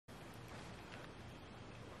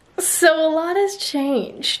So a lot has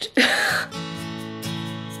changed.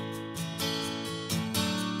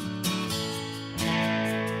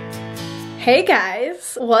 Hey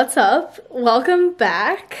guys, what's up? Welcome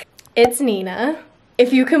back. It's Nina,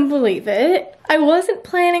 if you can believe it. I wasn't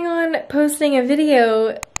planning on posting a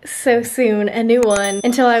video so soon, a new one,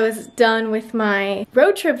 until I was done with my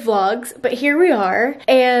road trip vlogs, but here we are.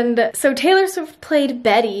 And so Taylor Swift played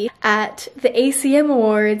Betty at the ACM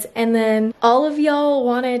Awards, and then all of y'all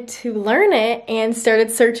wanted to learn it and started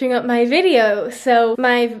searching up my video. So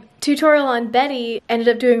my tutorial on Betty ended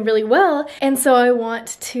up doing really well, and so I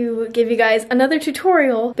want to give you guys another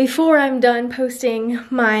tutorial before I'm done posting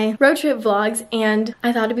my road trip vlogs, and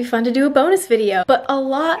I thought it'd be fun to do a bonus video. But a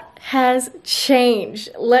lot has changed,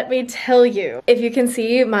 let me tell you. If you can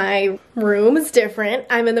see, my room is different.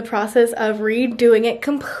 I'm in the process of redoing it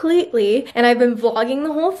completely, and I've been vlogging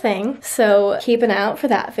the whole thing, so keep an eye out for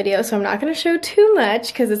that video. So I'm not going to show too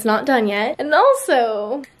much because it's not done yet. And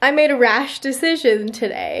also, I made a rash decision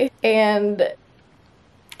today, and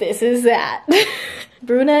this is that.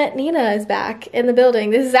 Brunette Nina is back in the building.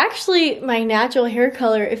 This is actually my natural hair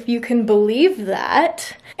color, if you can believe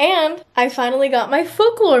that. And I finally got my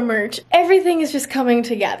folklore merch. Everything is just coming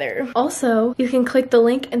together. Also, you can click the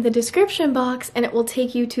link in the description box and it will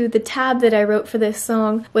take you to the tab that I wrote for this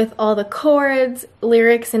song with all the chords,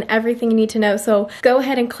 lyrics, and everything you need to know. So go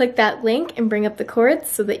ahead and click that link and bring up the chords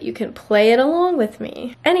so that you can play it along with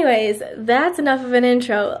me. Anyways, that's enough of an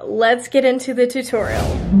intro. Let's get into the tutorial.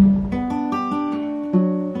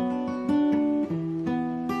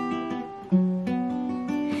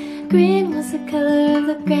 Green was the color of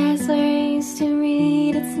the grass where I used to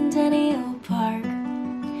read at Centennial Park.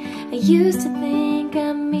 I used to think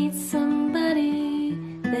I'd meet somebody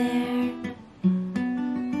there.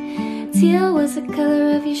 Teal was the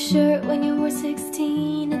color of your shirt when you were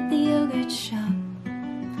 16 at the yogurt shop.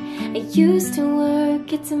 I used to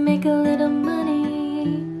work it to make a little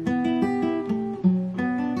money.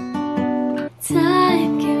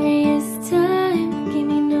 Time, curious time, gave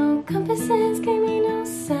me no compasses, gave me no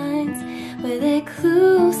signs. Were there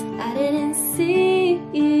clues I didn't see?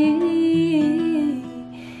 Isn't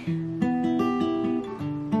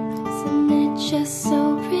it just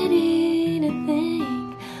so pretty to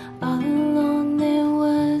think all along there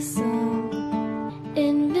was some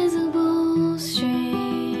invisible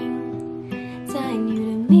string tying you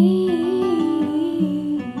to me?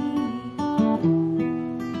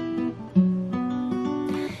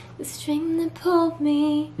 The string that pulled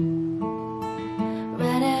me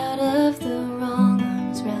right out of the wrong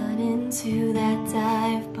arms, right into that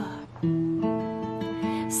dive bar.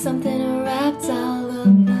 Something wrapped all of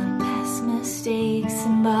my past mistakes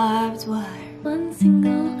and barbed wire. One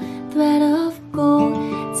single thread of gold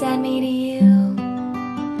tied me to you.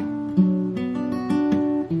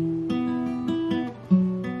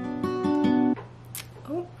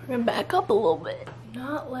 Oh, we're gonna back up a little bit.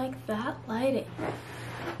 Not like that lighting.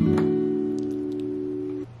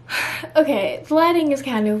 Okay, the lighting is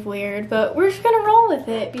kind of weird, but we're just gonna roll with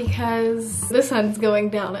it because the sun's going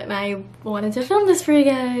down and I wanted to film this for you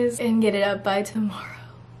guys and get it up by tomorrow.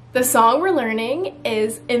 The song we're learning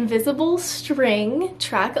is Invisible String,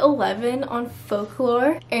 track 11 on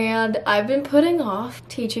Folklore, and I've been putting off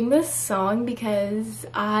teaching this song because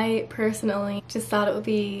I personally just thought it would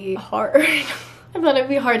be hard. I thought it'd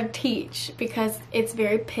be hard to teach because it's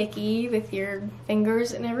very picky with your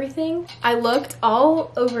fingers and everything. I looked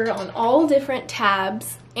all over on all different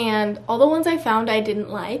tabs, and all the ones I found I didn't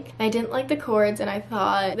like. I didn't like the chords and I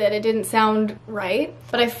thought that it didn't sound right.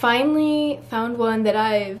 But I finally found one that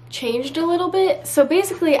I've changed a little bit. So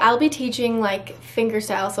basically I'll be teaching like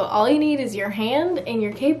fingerstyle. So all you need is your hand and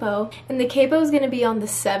your capo. And the capo is going to be on the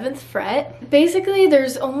 7th fret. Basically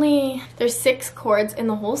there's 6 chords in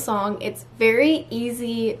the whole song. It's very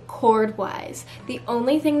easy chord wise. The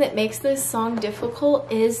only thing that makes this song difficult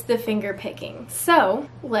is the finger picking. So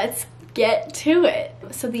let's get to it.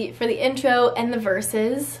 So for the intro and the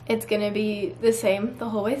verses, it's gonna be the same the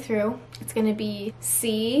whole way through. It's gonna be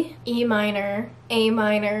C, E minor, A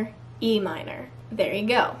minor, E minor. There you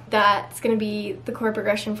go. That's gonna be the chord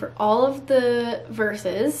progression for all of the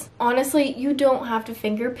verses. Honestly, you don't have to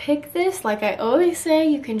finger pick this. Like I always say,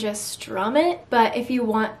 you can just strum it. But if you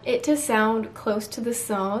want it to sound close to the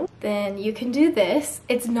song, then you can do this.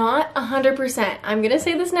 It's not 100%. I'm gonna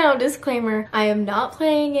say this now, disclaimer. I am not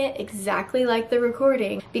playing it exactly like the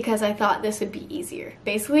recording because I thought this would be easier.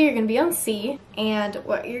 Basically, you're gonna be on C, and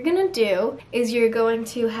what you're gonna do is you're going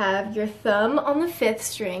to have your thumb on the 5th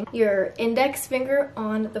string, your index finger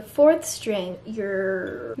on the 4th string,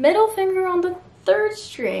 your middle finger on the 3rd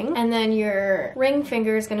string, and then your ring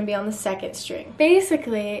finger is gonna be on the 2nd string.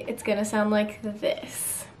 Basically, it's gonna sound like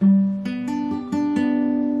this.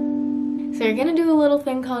 So you're gonna do a little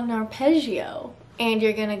thing called an arpeggio, and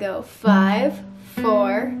you're gonna go 5,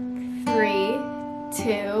 4, 3,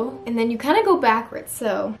 2, and then you kind of go backwards.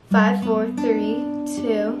 So 5, 4, 3,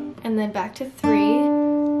 2, and then back to 3,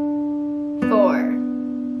 4.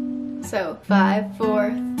 So 5,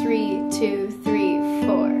 4, 3, 2, 3,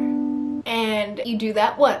 4. And you do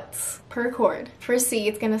that once per chord. For C,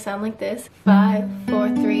 it's gonna sound like this. 5, 4,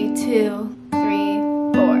 3, 2, 3,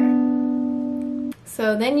 4.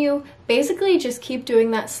 So then you basically just keep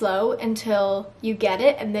doing that slow until you get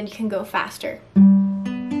it, and then you can go faster.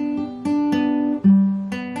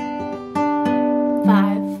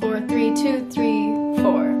 5, 4, 3, 2, 3,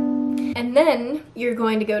 4. And then you're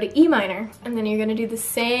going to go to E minor, and then you're going to do the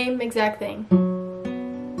same exact thing.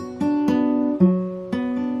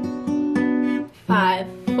 5,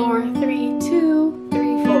 4, 3, 2,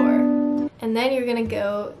 3, 4. And then you're gonna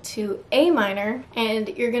go to A minor, and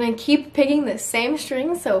you're gonna keep picking the same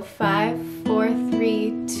string, so 5, 4,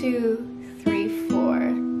 3, 2, 3, 4.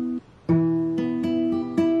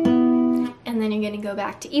 And then you're gonna go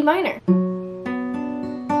back to E minor.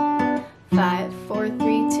 5, 4,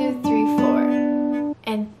 3, 2, 3, 4.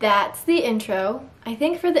 And that's the intro. I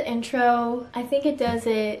think for the intro, I think it does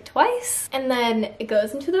it twice, and then it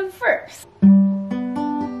goes into the verse.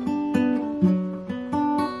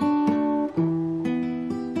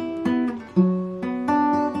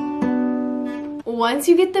 Once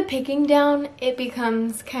you get the picking down, it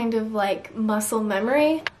becomes kind of like muscle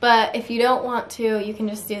memory, but if you don't want to, you can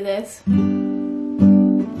just do this.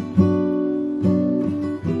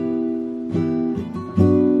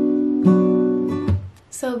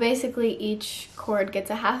 So basically each chord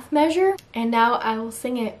gets a half measure, and now I will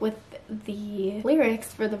sing it with the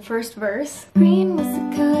lyrics for the first verse. Green was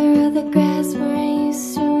the color of the grass where I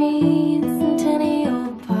used to read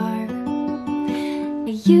Centennial Park.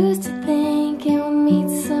 I used to think it would meet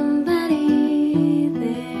somebody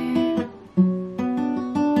there.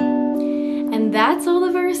 And that's all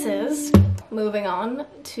the verses. Moving on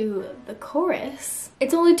to the chorus.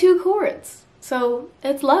 It's only 2 chords. So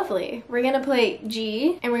it's lovely. We're gonna play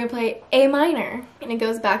G and we're gonna play A minor, and it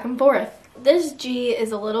goes back and forth. This G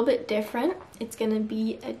is a little bit different. It's gonna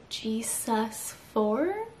be a G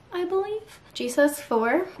sus4, I believe. G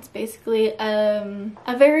sus4. It's basically a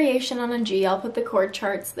variation on a G. I'll put the chord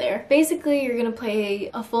charts there. Basically, you're gonna play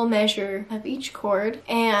a full measure of each chord,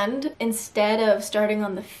 and instead of starting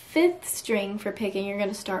on the 5th string for picking, you're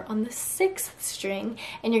gonna start on the 6th string,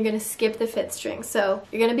 and you're gonna skip the 5th string. So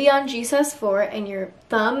you're gonna be on G sus4, and your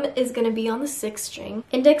thumb is gonna be on the 6th string,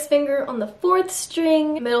 index finger on the 4th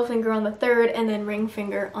string, middle finger on the 3rd, and then ring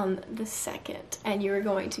finger on the 2nd. And you're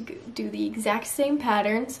going to do the exact same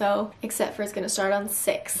pattern, so except for it's going to start on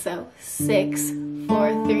 6. So 6,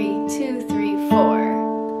 4, 3, 2, 3,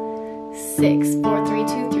 4. 6, 4, 3,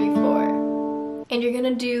 2, 3, 4. And you're going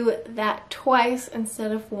to do that twice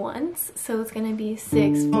instead of once. So it's going to be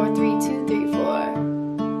 6, 4, 3, 2, 3, 4.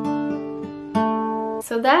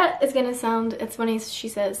 So that is going to sound, it's funny she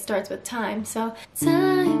says starts with time. So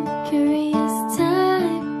Time, curious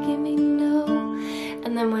time, give me no.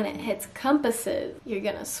 and then when it hits compasses, you're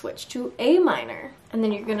gonna switch to A minor. And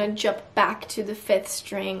then you're gonna jump back to the 5th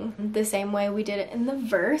string the same way we did it in the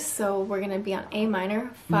verse. So we're gonna be on A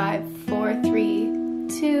minor, 5, 4, 3,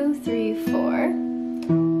 2, 3, 4.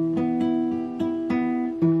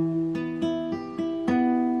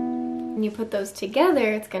 And you put those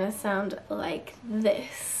together, it's gonna sound like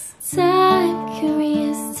this. Time,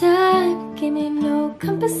 curious time, give me no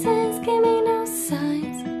compasses, give me no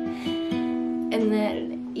signs. And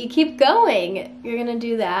then you keep going. You're gonna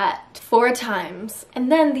do that 4 times. And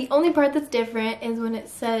then the only part that's different is when it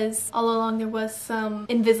says all along there was some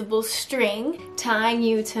invisible string tying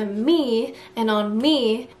you to me, and on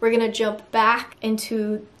me, we're gonna jump back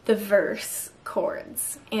into the verse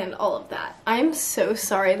chords and all of that. I'm so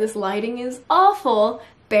sorry, this lighting is awful.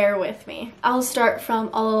 Bear with me. I'll start from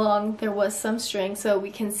all along there was some string so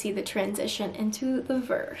we can see the transition into the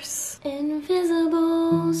verse.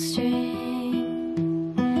 Invisible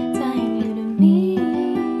string tying you to me.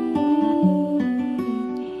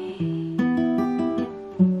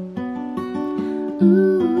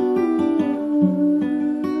 Ooh.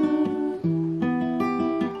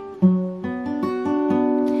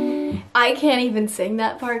 I can't even sing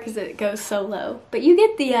that part because it goes so low, but you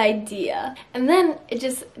get the idea. And then it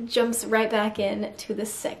just jumps right back in to the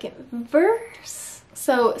 2nd verse.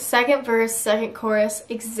 So 2nd verse, 2nd chorus,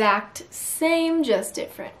 exact same, just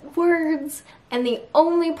different words. And the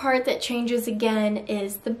only part that changes again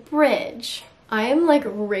is the bridge. I am like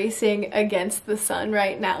racing against the sun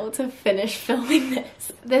right now to finish filming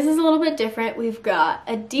this. This is a little bit different. We've got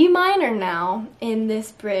a D minor now in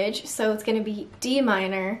this bridge, so it's gonna be D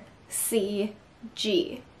minor, C,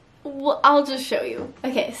 G. Well, I'll just show you.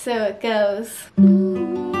 Okay, so it goes.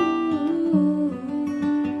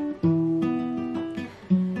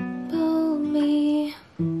 Pull me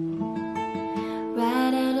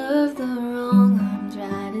right out of the wrong arms,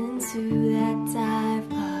 right into that dive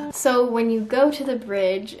bar. So when you go to the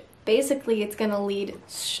bridge, basically it's gonna lead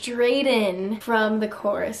straight in from the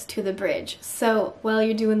chorus to the bridge. So while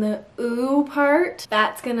you're doing the ooh part,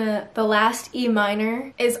 the last E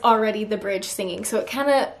minor is already the bridge singing. So it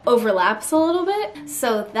kind of overlaps a little bit.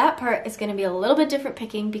 So that part is gonna be a little bit different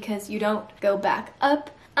picking because you don't go back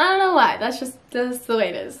up. I don't know why, that's the way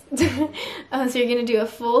it is. So you're gonna do a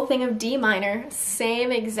full thing of D minor,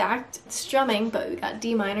 same exact strumming, but we got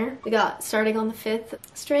D minor. We got starting on the 5th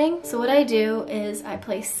string. So what I do is I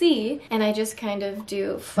play C, and I just kind of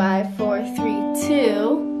do 5, 4, 3,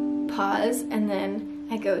 2, pause, and then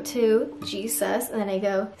I go to G sus, and then I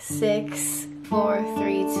go 6, 4,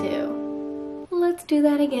 3, 2. Let's do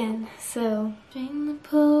that again. So, string that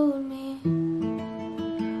pulled me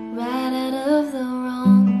right out of the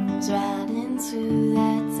wrong arms, right into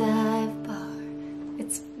that dive bar.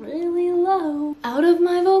 It's really low, out of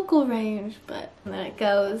my vocal range, but then it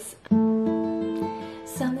goes.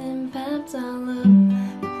 Something perhaps all of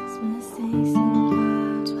my past mistakes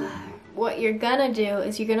and words were. What you're gonna do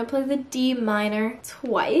is you're gonna play the D minor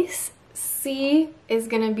twice. C is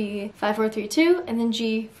gonna be 5, 4, 3, 2, and then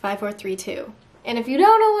G 5, 4, 3, 2. And if you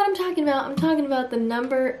don't know what I'm talking about the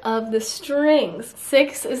number of the strings.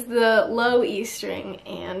 6 is the low E string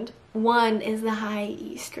and 1 is the high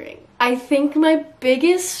E string. I think my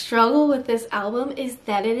biggest struggle with this album is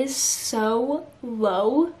that it is so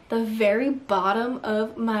low, the very bottom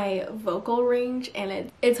of my vocal range,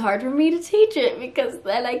 and it's hard for me to teach it because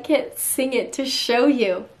then I can't sing it to show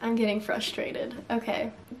you. I'm getting frustrated. Okay,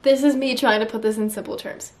 this is me trying to put this in simple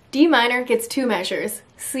terms. D minor gets 2 measures,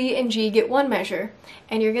 C and G get 1 measure,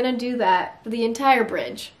 and you're gonna do that for the entire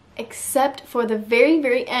bridge, except for the very,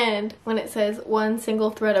 very end when it says 1 single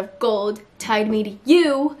thread of gold tied me to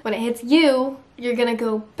you. When it hits you, you're gonna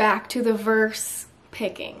go back to the verse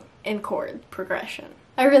picking and chord progression.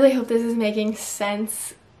 I really hope this is making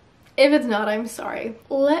sense. If it's not, I'm sorry.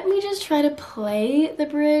 Let me just try to play the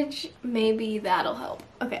bridge. Maybe that'll help.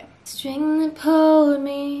 Okay. String that pulled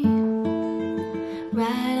me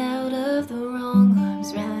right out of the wrong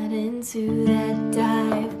arms, right into that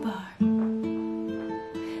dive bar.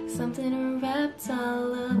 Something wrapped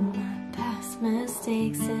all of my past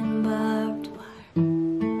mistakes in barbed wire.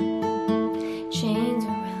 Chains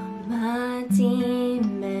around my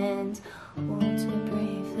demons, all to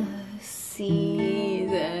brave the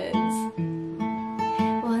seasons.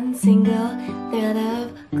 1 single thread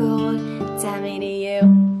of gold tied me to you.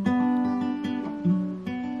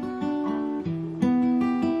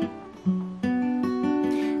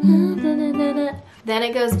 Then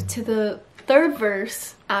it goes to the 3rd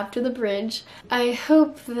verse after the bridge. I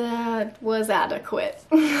hope that was adequate.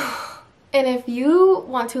 And if you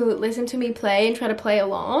want to listen to me play and try to play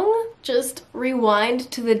along, just rewind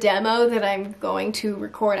to the demo that I'm going to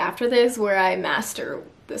record after this where I master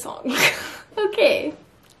the song. Okay,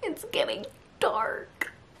 it's getting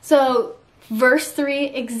dark. So verse 3,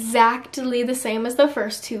 exactly the same as the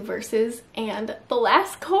first 2 verses, and the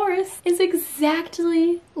last chorus is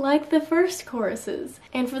exactly like the first choruses.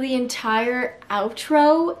 And for the entire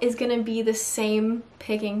outro is gonna be the same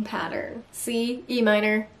picking pattern. C, E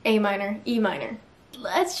minor, A minor, E minor.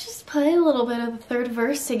 Let's just play a little bit of the 3rd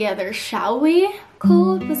verse together, shall we?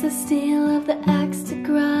 Cold was the steel of the axe to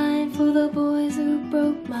grind for the boys who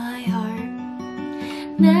broke my heart.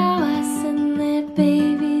 Now I send their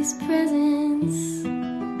baby's presents.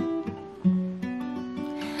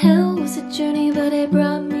 Hell was a journey, but it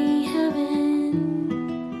brought me heaven.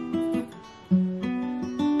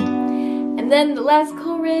 And then the last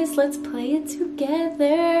chorus, let's play it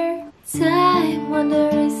together. Time,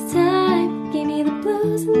 wondrous time, gave me the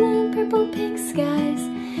blues and then purple pink skies.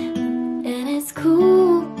 And it's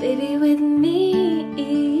cool, baby, with me.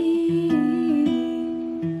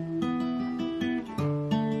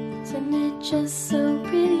 Just so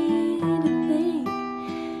pretty to think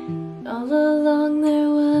all along there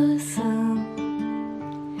was some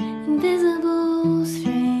invisible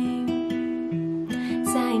string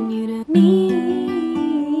tying you to me.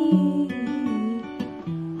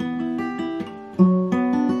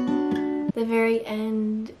 The very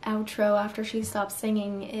end outro after she stops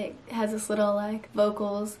singing, it has this little like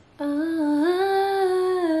vocals.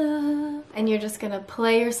 I and you're just gonna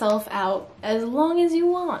play yourself out as long as you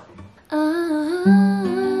want.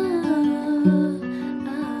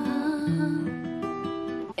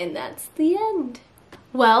 And that's the end.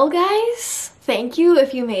 Well guys, thank you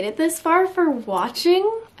if you made it this far for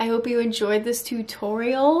watching. I hope you enjoyed this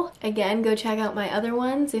tutorial. Again, go check out my other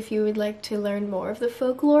ones if you would like to learn more of the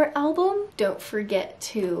Folklore album. Don't forget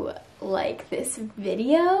to like this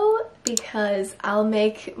video because I'll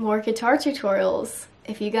make more guitar tutorials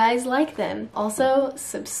if you guys like them. Also,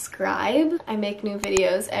 subscribe. I make new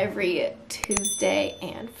videos every Tuesday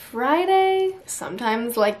and Friday.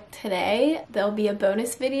 Sometimes, like today, there'll be a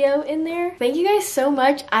bonus video in there. Thank you guys so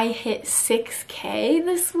much. I hit 6K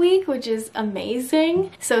this week, which is amazing.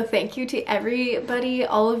 So thank you to everybody,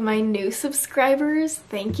 all of my new subscribers.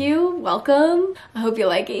 Thank you. Welcome. I hope you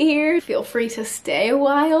like it here. Feel free to stay a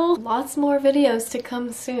while. Lots more videos to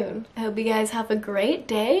come soon. I hope you guys have a great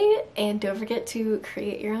day, and don't forget to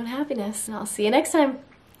create your own happiness. And I'll see you next time.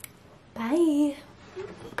 Bye.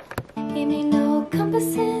 Gave me no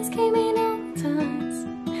compasses, gave me no times.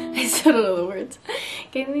 I still don't know the words.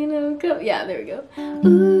 Gave me no yeah, there we go.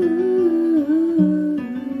 Ooh.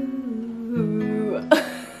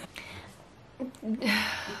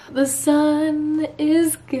 The sun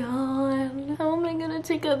is gone. How am I gonna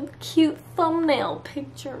take a cute thumbnail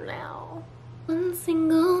picture now? One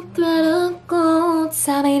single thread of gold,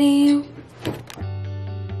 savvy to you.